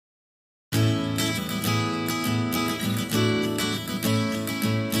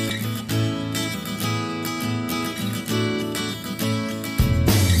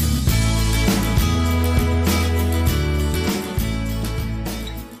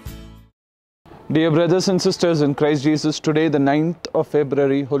Dear brothers and sisters in Christ Jesus, today the 9th of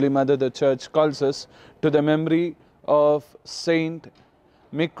February, Holy Mother the Church calls us to the memory of Saint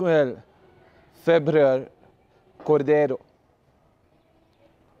Miguel, Febres, Cordero.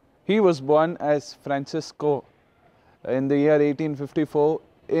 He was born as Francisco in the year 1854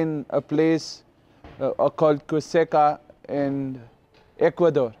 in a place called Cuseca in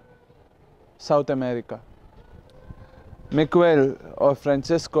Ecuador, South America. Miguel, or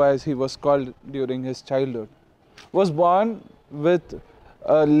Francisco as he was called during his childhood, was born with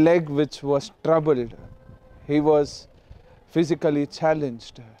a leg which was troubled. He was physically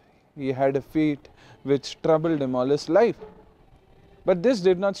challenged. He had a feet which troubled him all his life. But this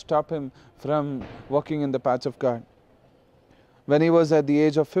did not stop him from walking in the paths of God. When he was at the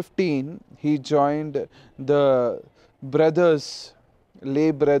age of 15, he joined the brothers,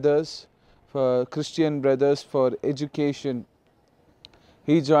 lay brothers, for Christian brothers for education.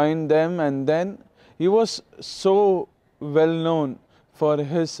 He joined them, and then he was so well known for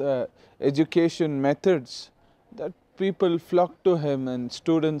his education methods that people flocked to him and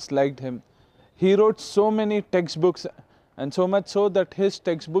students liked him. He wrote so many textbooks, and so much so that his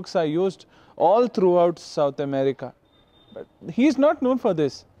textbooks are used all throughout South America. But he is not known for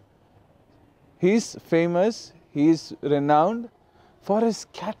this. He is famous, he is renowned for his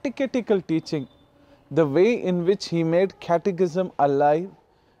catechetical teaching. The way in which he made catechism alive,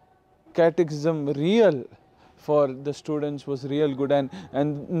 catechism real for the students was real good,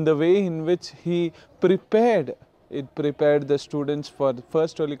 and the way in which he prepared the students for the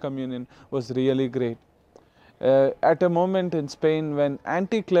first Holy Communion was really great. At a moment in Spain when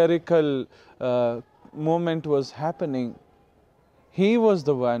anti-clerical movement was happening, he was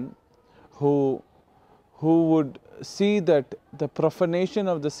the one who would see that the profanation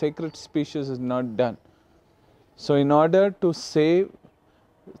of the sacred species is not done. So in order to save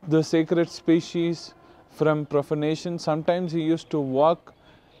the sacred species from profanation, sometimes he used to walk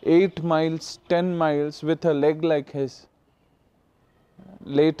 8 miles, 10 miles with a leg like his.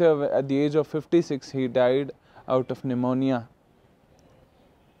 Later, at the age of 56, he died out of pneumonia.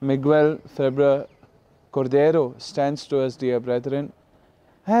 Miguel Febres Cordero stands to us, dear brethren,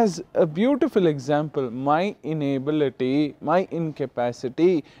 as a beautiful example. My inability, my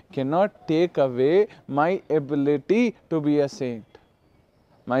incapacity cannot take away my ability to be a saint.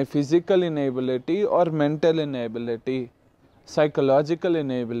 My physical inability or mental inability, psychological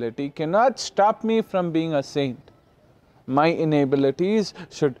inability cannot stop me from being a saint. My inabilities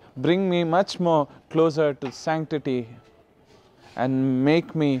should bring me much more closer to sanctity and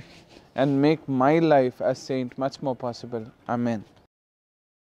make my life as saint much more possible. Amen.